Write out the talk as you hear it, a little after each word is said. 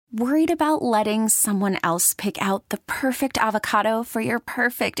Worried about letting someone else pick out the perfect avocado for your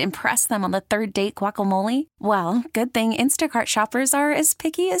perfect impress them on the third date guacamole? Well, good thing Instacart shoppers are as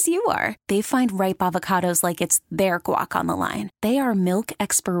picky as you are. They find ripe avocados like it's their guac on the line. They are milk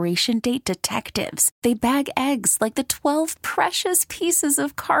expiration date detectives. They bag eggs like the 12 precious pieces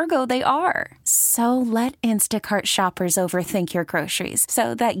of cargo they are. So let Instacart shoppers overthink your groceries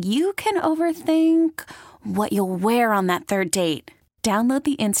so that you can overthink what you'll wear on that third date. Download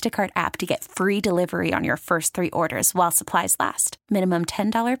the Instacart app to get free delivery on your first 3 orders while supplies last. Minimum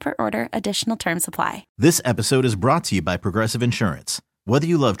 $10 per order. Additional terms apply. This episode is brought to you by Progressive Insurance. Whether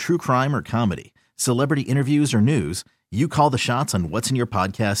you love true crime or comedy, celebrity interviews or news, you call the shots on what's in your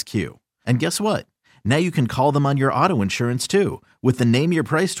podcast queue. And guess what? Now you can call them on your auto insurance too with the Name Your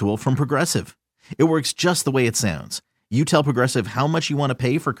Price tool from Progressive. It works just the way it sounds. You tell Progressive how much you want to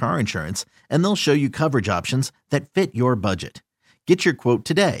pay for car insurance, and they'll show you coverage options that fit your budget. Get your quote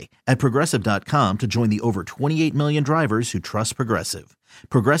today at Progressive.com to join the over 28 million drivers who trust Progressive.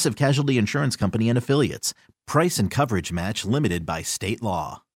 Progressive Casualty Insurance Company and Affiliates. Price and coverage match limited by state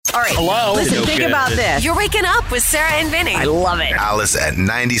law. All right. Hello. Listen, think about this. You're waking up with Sarah and Vinny. I love it. Alice at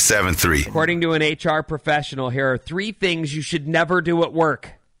 97.3. According to an HR professional, here are 3 things you should never do at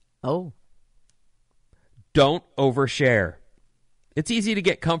work. Oh. Don't overshare. It's easy to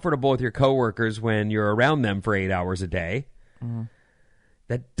get comfortable with your coworkers when you're around them for 8 hours a day.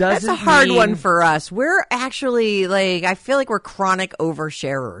 That doesn't That's a hard mean... one for us. We're actually, I feel like we're chronic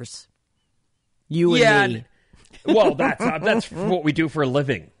oversharers. You and me. Well, that's what we do for a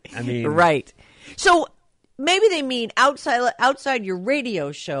living. I mean... Right. So maybe they mean outside your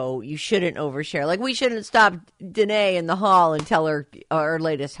radio show, you shouldn't overshare. Like, we shouldn't stop Danae in the hall and tell her our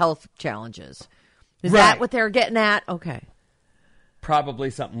latest health challenges. Is that what they're getting at? Okay. Probably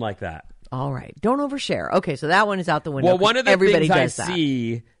something like that. All right. Don't overshare. Okay, so that one is out the window. Well, one of the everybody things does I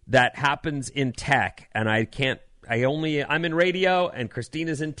see that happens in tech, and I'm in radio and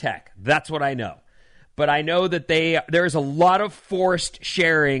Christina's in tech. That's what I know. But I know that there's a lot of forced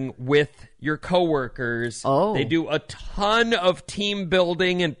sharing with your coworkers. Oh. They do a ton of team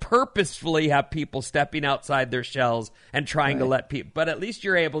building and purposefully have people stepping outside their shells and trying to let people. But at least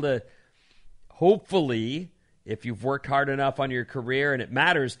you're able to, hopefully, if you've worked hard enough on your career and it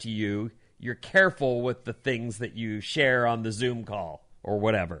matters to you, you're careful with the things that you share on the Zoom call or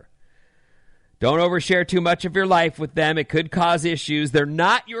whatever. Don't overshare too much of your life with them. It could cause issues. They're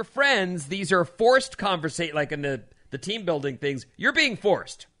not your friends. These are forced conversations, like in the team building things. You're being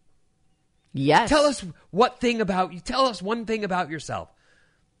forced. Yes. Tell us Tell us one thing about yourself.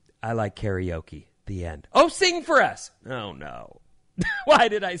 I like karaoke. The end. Oh, sing for us. Oh, no. Why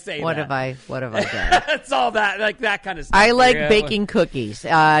did I say what that? What have I done? It's all that, like that kind of stuff. I like baking cookies.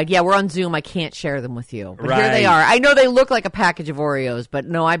 We're on Zoom. I can't share them with you. But right. Here they are. I know they look like a package of Oreos, but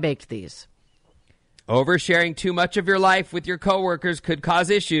no, I baked these. Oversharing too much of your life with your coworkers could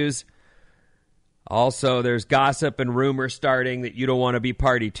cause issues. Also, there's gossip and rumors starting that you don't want to be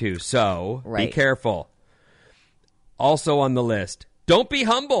party to, so be careful. Also on the list, don't be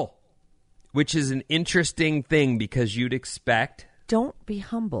humble, which is an interesting thing because you'd expect... Don't be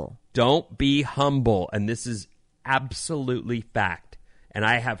humble. Don't be humble. And this is absolutely fact. And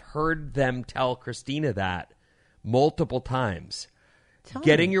I have heard them tell Christina that multiple times.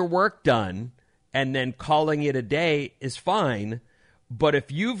 Getting your work done and then calling it a day is fine. But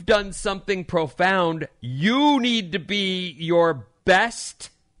if you've done something profound, you need to be your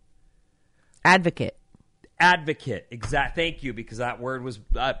best advocate. Thank you, because that word was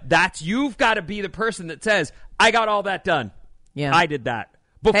you've got to be the person that says, I got all that done. Yeah, I did that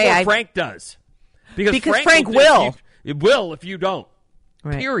before Frank does, because Frank will. It will if you don't.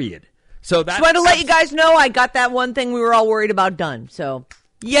 Right. Period. So that's. Just wanted to let you guys know I got that one thing we were all worried about done. So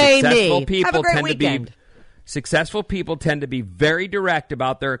yay me! Have a great weekend. Successful people tend to be very direct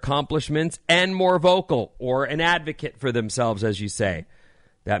about their accomplishments and more vocal, or an advocate for themselves, as you say.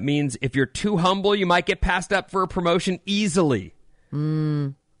 That means if you're too humble, you might get passed up for a promotion easily.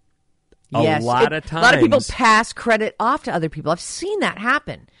 Yes. A lot of times. A lot of people pass credit off to other people. I've seen that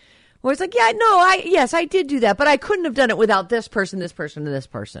happen. Where it's like, I did do that, but I couldn't have done it without this person, this person, and this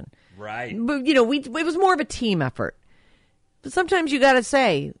person. Right. But, it was more of a team effort. But sometimes you got to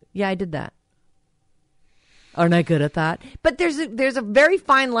say, yeah, I did that. Aren't I good at that? But there's a very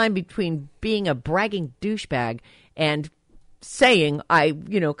fine line between being a bragging douchebag and saying,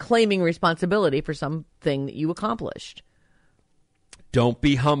 claiming responsibility for something that you accomplished. Don't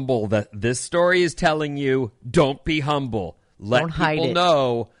be humble. This story is telling you, don't be humble. Let people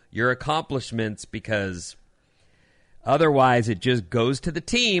know your accomplishments, because otherwise it just goes to the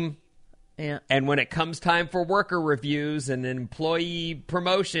team Yeah. And when it comes time for worker reviews and employee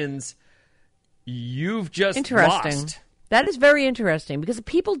promotions, you've just lost. That is very interesting because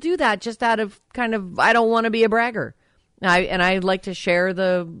people do that just out of kind of, I don't want to be a bragger. I like to share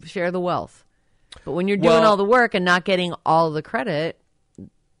the wealth. But when you're doing all the work and not getting all the credit,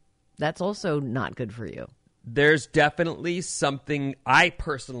 that's also not good for you. There's definitely something, I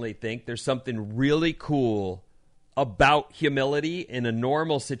personally think there's something really cool about humility in a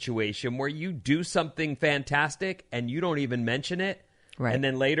normal situation where you do something fantastic and you don't even mention it. Right. And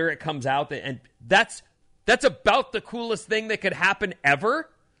then later it comes out and that's about the coolest thing that could happen ever,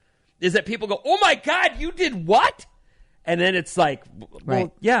 is that people go, oh my God, you did what? And then it's like, well,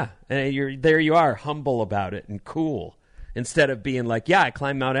 right. Yeah. And you are humble about it and cool. Instead of being like, yeah, I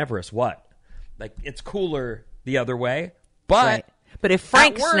climbed Mount Everest. What? Like, it's cooler the other way. But right. But if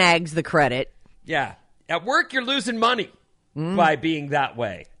Frank snags the credit. Yeah. At work, you're losing money by being that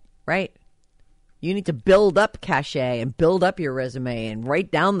way. Right. You need to build up cachet and build up your resume and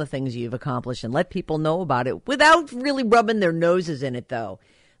write down the things you've accomplished and let people know about it without really rubbing their noses in it, though.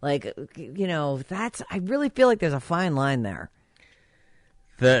 Like, you know, I really feel like there's a fine line there.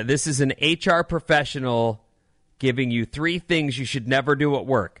 This is an HR professional giving you 3 things you should never do at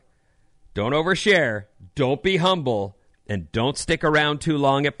work. Don't overshare, don't be humble, and don't stick around too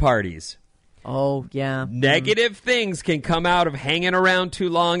long at parties. Oh, yeah. Negative things can come out of hanging around too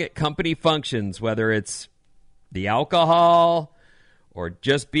long at company functions, whether it's the alcohol or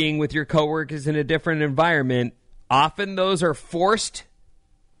just being with your coworkers in a different environment. Often those are forced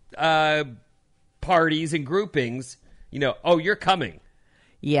parties and groupings. You know, oh, you're coming.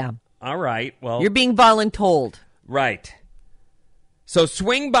 Yeah. All right. Well, you're being voluntold. Right. So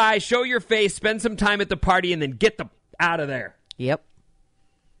swing by, show your face, spend some time at the party, and then get out of there. Yep.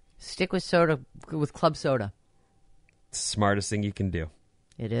 Stick with soda, with club soda. Smartest thing you can do.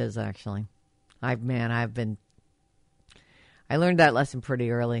 It is, actually. I learned that lesson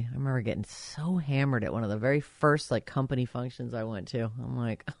pretty early. I remember getting so hammered at one of the very first company functions I went to. I'm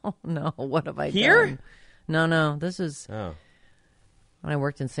like, oh no, what have I done? Here? No, this is when I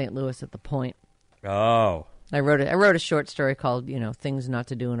worked in St. Louis at the Point. Oh. I wrote a short story called, Things Not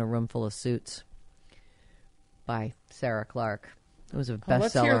to Do in a Room Full of Suits by Sarah Clark. It was a bestseller.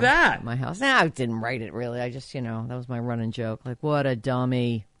 Let's hear that. At my house. Nah, I didn't write it really. I just, that was my running joke. Like, what a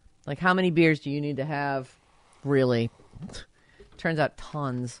dummy. Like, how many beers do you need to have? Really? Turns out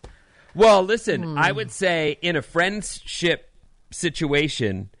tons. Well, listen, I would say in a friendship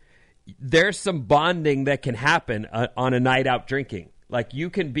situation, there's some bonding that can happen on a night out drinking. Like, you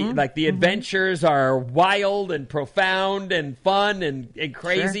can be, like, the adventures are wild and profound and fun and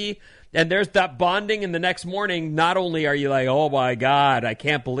crazy. Sure. And there's that bonding, and the next morning, not only are you like, oh, my God, I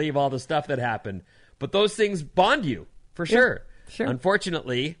can't believe all the stuff that happened, but those things bond you, for sure. Sure.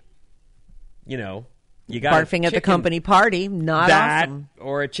 Unfortunately, you got barfing at the company party, not that, awesome.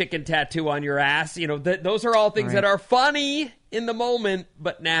 Or a chicken tattoo on your ass. Those are all things that are funny in the moment,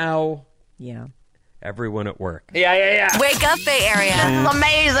 but now... Yeah. Everyone at work. Yeah. Wake up, Bay Area.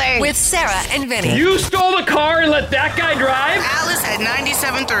 Amazing. With Sarah and Vinny. You stole the car and let that guy drive? Alice at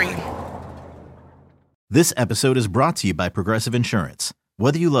 97.3. This episode is brought to you by Progressive Insurance.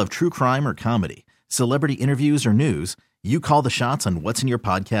 Whether you love true crime or comedy, celebrity interviews or news, you call the shots on what's in your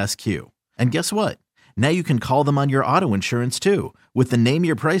podcast queue. And guess what? Now you can call them on your auto insurance too with the Name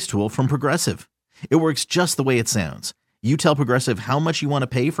Your Price tool from Progressive. It works just the way it sounds. You tell Progressive how much you want to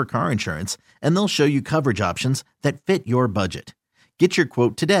pay for car insurance, and they'll show you coverage options that fit your budget. Get your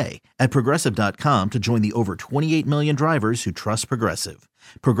quote today at Progressive.com to join the over 28 million drivers who trust Progressive.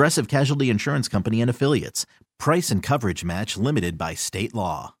 Progressive Casualty Insurance Company and Affiliates. Price and coverage match limited by state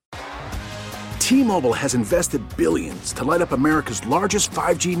law. T-Mobile has invested billions to light up America's largest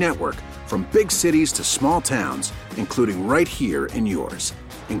 5G network, from big cities to small towns, including right here in yours.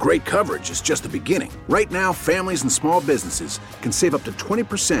 And great coverage is just the beginning. Right now, families and small businesses can save up to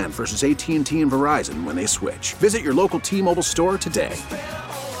 20% versus AT&T and Verizon when they switch. Visit your local T-Mobile store today.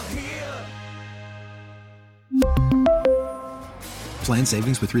 Plan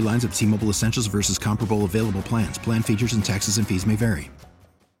savings with 3 lines of T-Mobile Essentials versus comparable available plans. Plan features and taxes and fees may vary.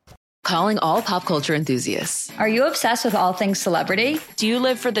 Calling all pop culture enthusiasts. Are you obsessed with all things celebrity? Do you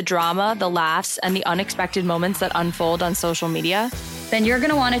live for the drama, the laughs, and the unexpected moments that unfold on social media? Then you're going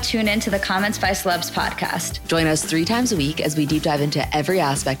to want to tune in to the Comments by Celebs podcast. Join us 3 times a week as we deep dive into every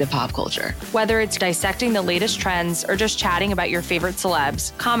aspect of pop culture. Whether it's dissecting the latest trends or just chatting about your favorite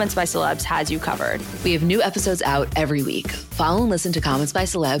celebs, Comments by Celebs has you covered. We have new episodes out every week. Follow and listen to Comments by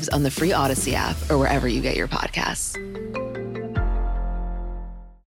Celebs on the free Odyssey app or wherever you get your podcasts.